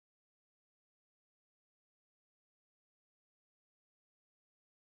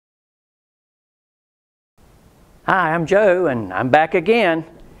Hi, I'm Joe, and I'm back again.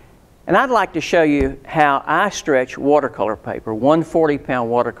 And I'd like to show you how I stretch watercolor paper, 140-pound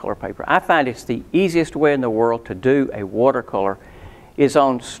watercolor paper. I find it's the easiest way in the world to do a watercolor is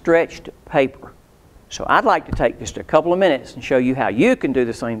on stretched paper. So I'd like to take just a couple of minutes and show you how you can do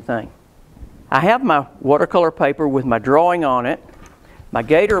the same thing. I have my watercolor paper with my drawing on it, my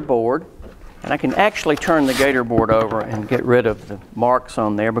Gatorboard, and I can actually turn the Gatorboard over and get rid of the marks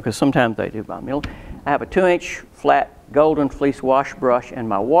on there because sometimes they do bother me. I have a 2-inch flat Golden Fleece Wash brush and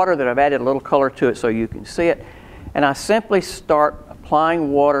my water that I've added a little color to it so you can see it. And I simply start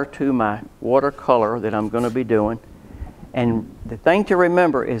applying water to my watercolor that I'm going to be doing. And the thing to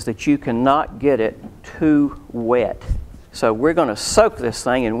remember is that you cannot get it too wet. So we're going to soak this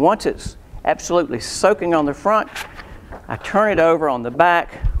thing, and once it's absolutely soaking on the front, I turn it over on the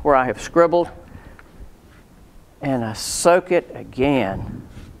back where I have scribbled, and I soak it again.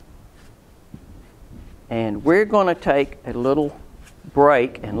 And we're going to take a little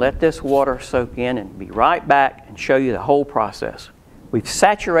break and let this water soak in and be right back and show you the whole process. We've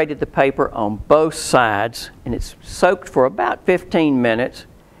saturated the paper on both sides, and it's soaked for about 15 minutes.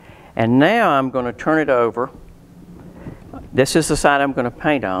 And now I'm going to turn it over. This is the side I'm going to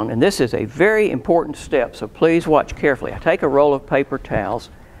paint on, and this is a very important step, so please watch carefully. I take a roll of paper towels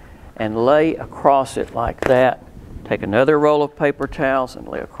and lay across it like that. Take another roll of paper towels and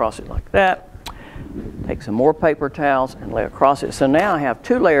lay across it like that. Take some more paper towels and lay across it. So now I have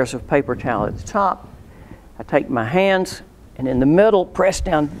 2 layers of paper towel at the top. I take my hands and in the middle press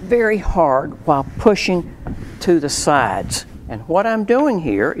down very hard while pushing to the sides. And what I'm doing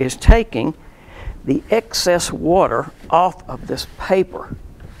here is taking the excess water off of this paper.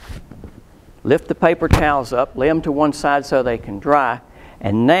 Lift the paper towels up, lay them to one side so they can dry,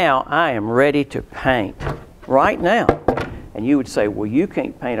 and now I am ready to paint right now. And you would say, well, you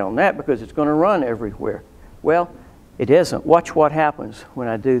can't paint on that because it's going to run everywhere. Well, it isn't. Watch what happens when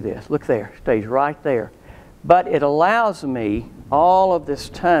I do this. Look there, it stays right there. But it allows me all of this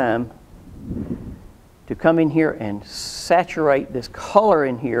time to come in here and saturate this color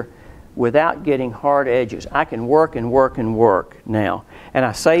in here without getting hard edges. I can work and work and work now. And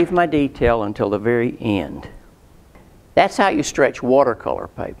I save my detail until the very end. That's how you stretch watercolor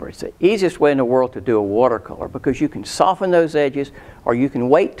paper. It's the easiest way in the world to do a watercolor because you can soften those edges, or you can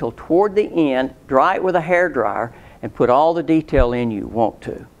wait till toward the end, dry it with a hairdryer, and put all the detail in you want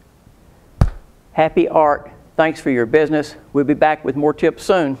to. Happy art. Thanks for your business. We'll be back with more tips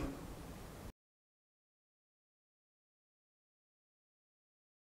soon.